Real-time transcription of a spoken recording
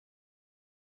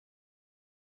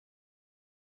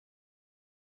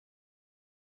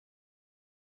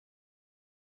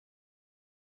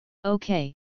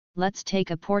Okay, let's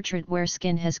take a portrait where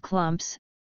skin has clumps,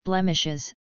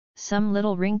 blemishes, some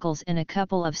little wrinkles and a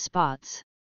couple of spots.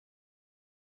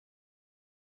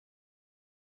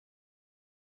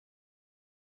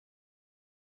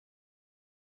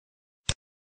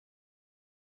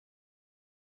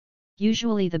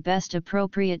 Usually the best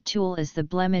appropriate tool is the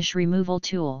Blemish Removal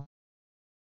tool.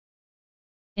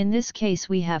 In this case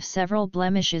we have several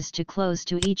blemishes to close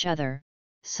to each other,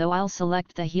 so I'll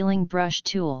select the Healing Brush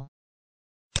tool.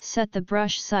 Set the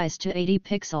brush size to 80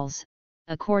 pixels,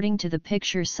 according to the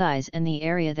picture size and the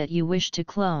area that you wish to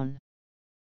clone.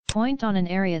 Point on an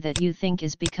area that you think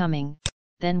is becoming,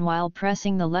 then while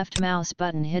pressing the left mouse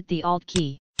button hit the Alt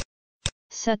key.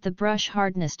 Set the brush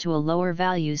hardness to a lower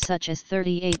value such as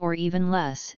 38 or even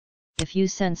less. If you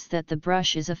sense that the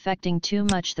brush is affecting too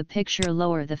much the picture,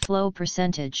 lower the flow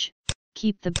percentage.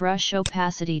 Keep the brush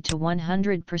opacity to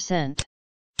 100%.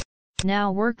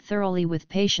 Now work thoroughly with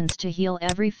patience to heal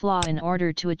every flaw in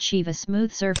order to achieve a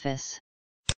smooth surface.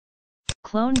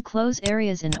 Clone close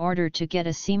areas in order to get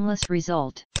a seamless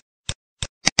result.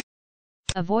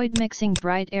 Avoid mixing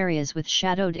bright areas with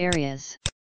shadowed areas.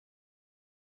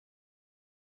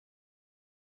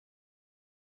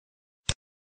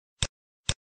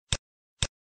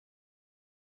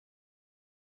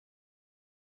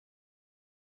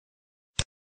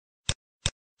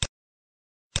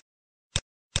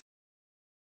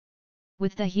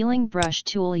 With the Healing Brush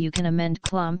tool you can amend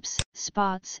clumps,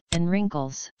 spots, and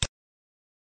wrinkles.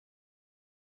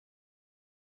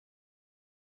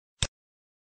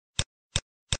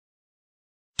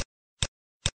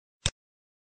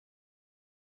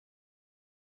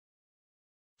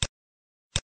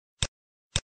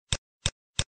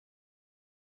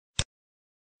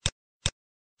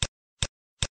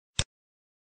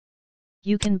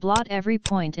 You can blot every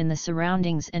point in the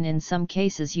surroundings, and in some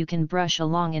cases you can brush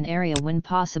along an area when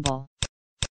possible.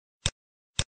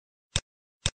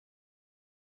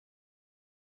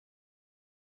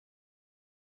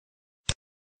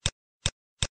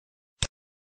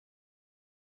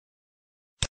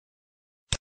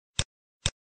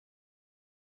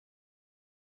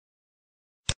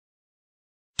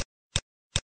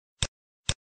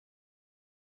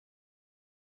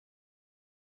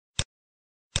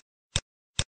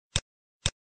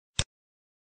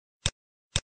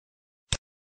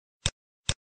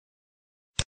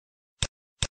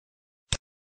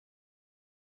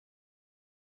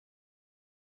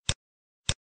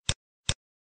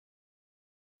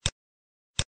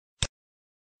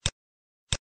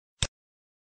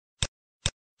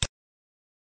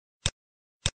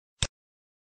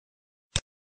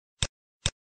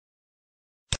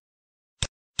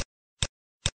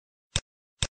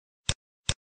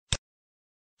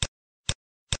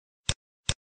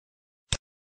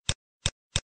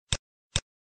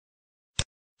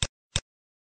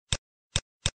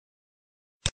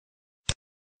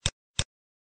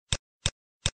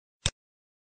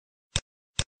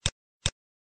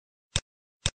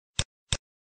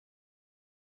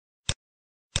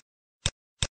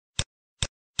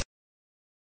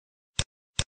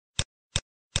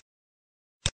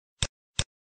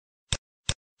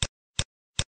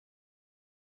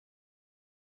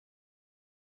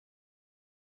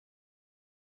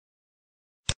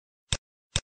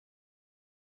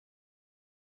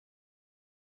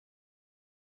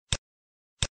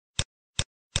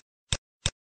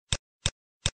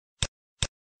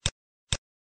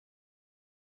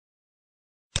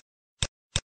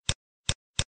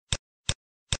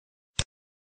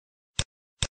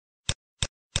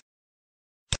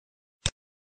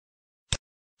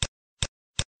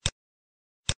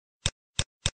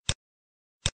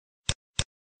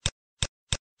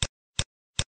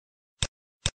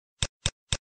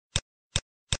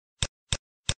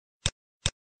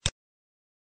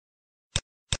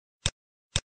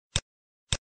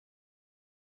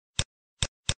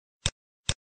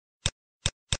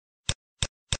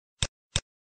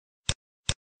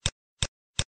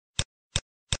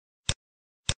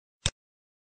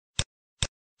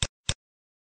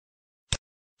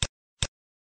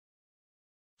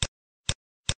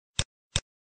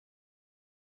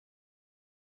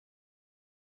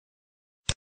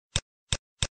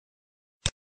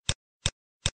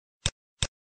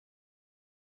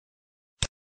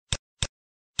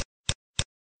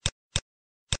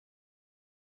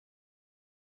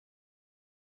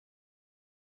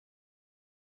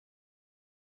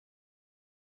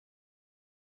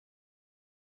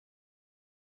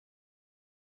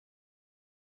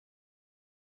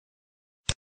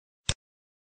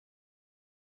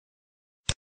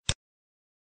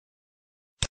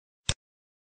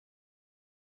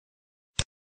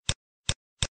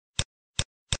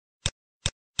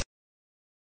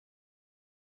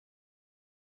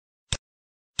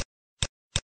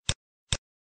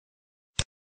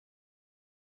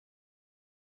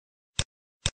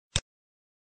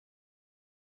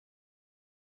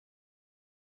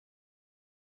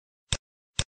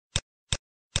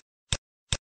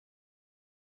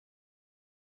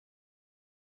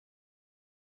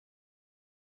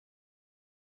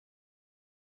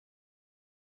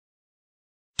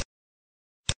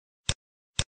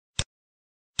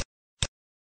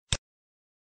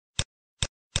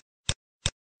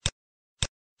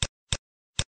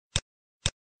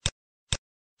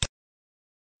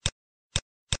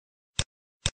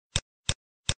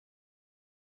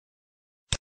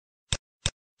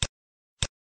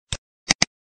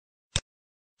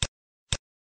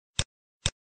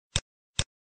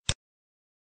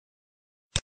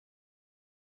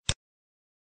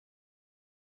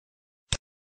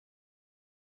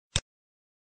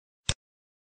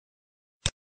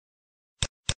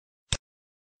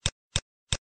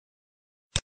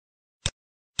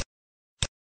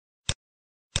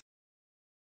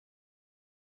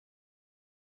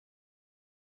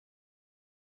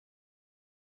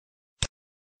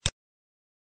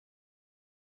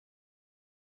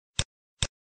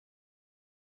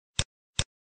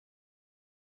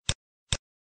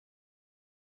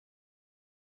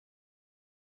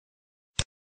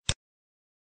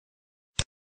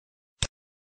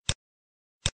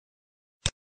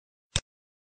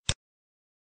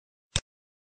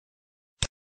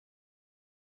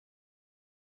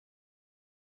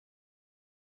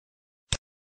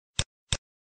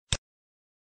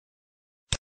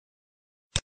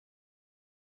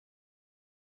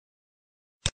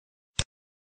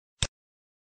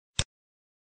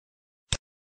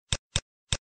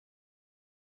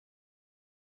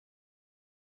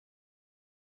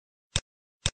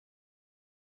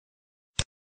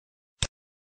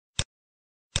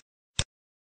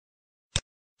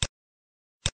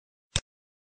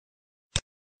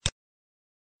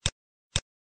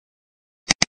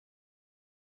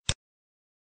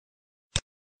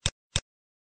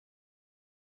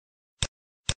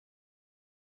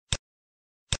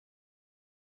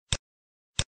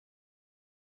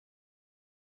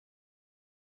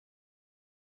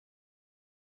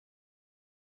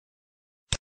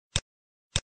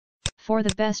 For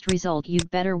the best result you'd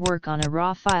better work on a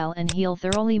raw file and heal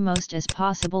thoroughly most as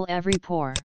possible every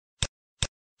pore.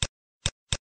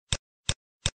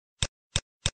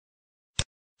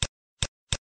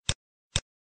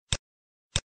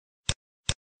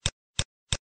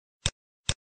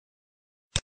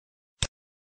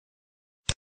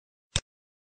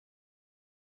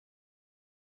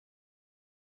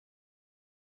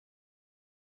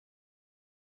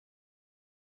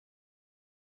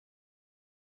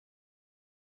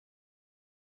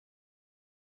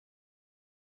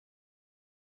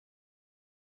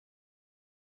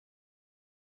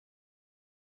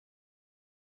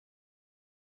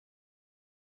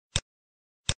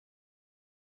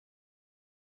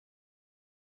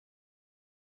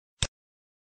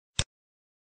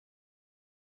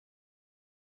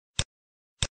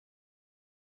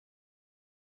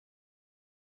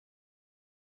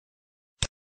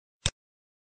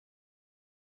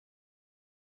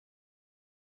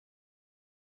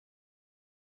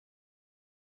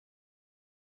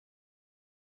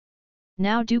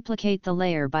 Now duplicate the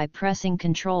layer by pressing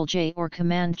Ctrl J or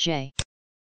Command J.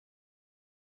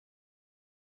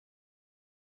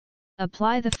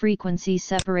 Apply the frequency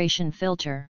separation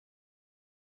filter.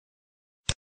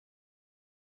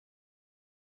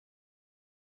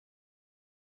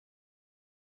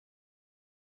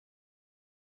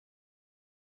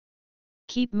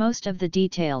 Keep most of the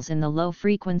details in the low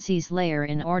frequencies layer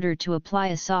in order to apply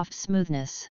a soft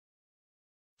smoothness.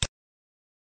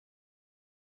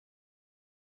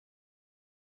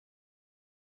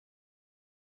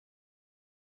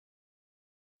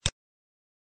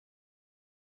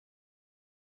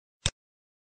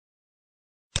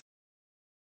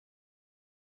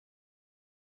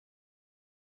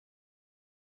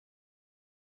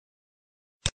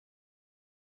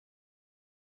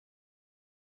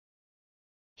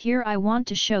 Here I want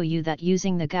to show you that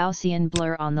using the Gaussian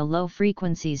blur on the low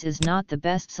frequencies is not the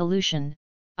best solution.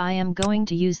 I am going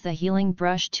to use the healing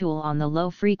brush tool on the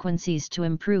low frequencies to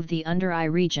improve the under eye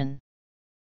region.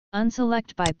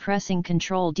 Unselect by pressing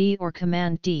Ctrl D or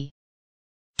Command D.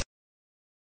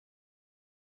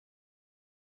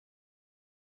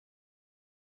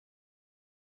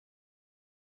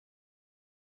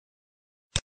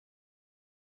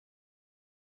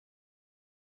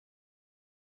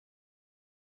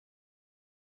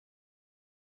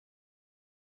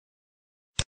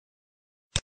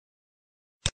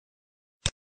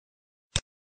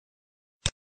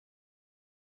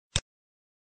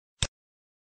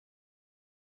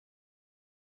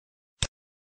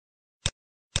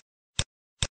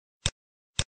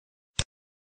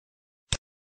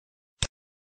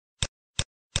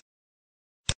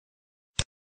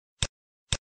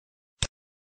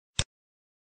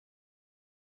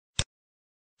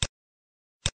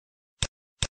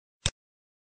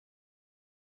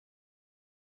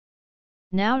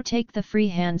 Now take the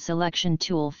freehand selection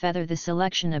tool, feather the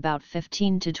selection about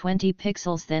 15 to 20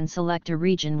 pixels, then select a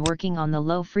region working on the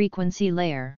low frequency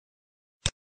layer.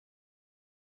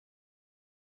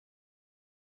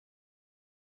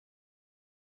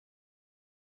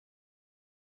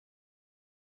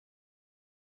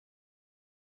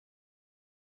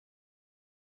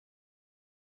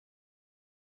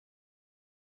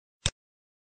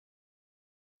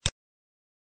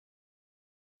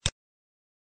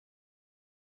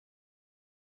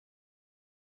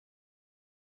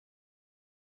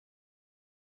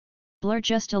 Blur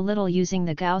just a little using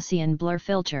the Gaussian blur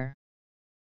filter.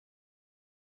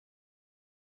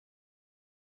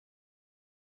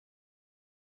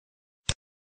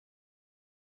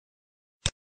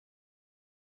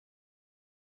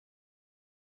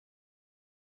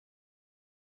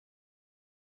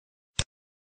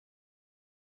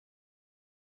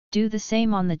 Do the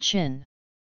same on the chin.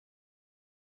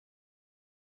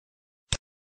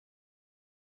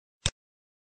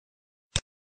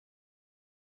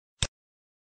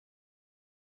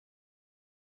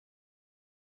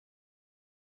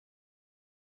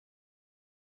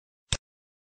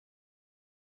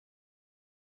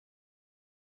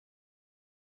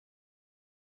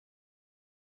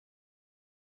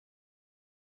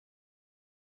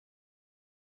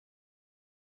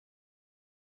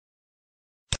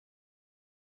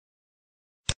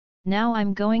 Now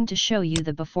I'm going to show you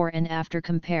the before and after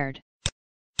compared.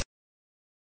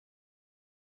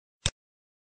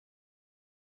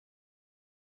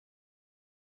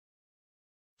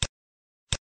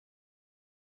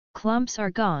 Clumps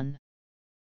are gone.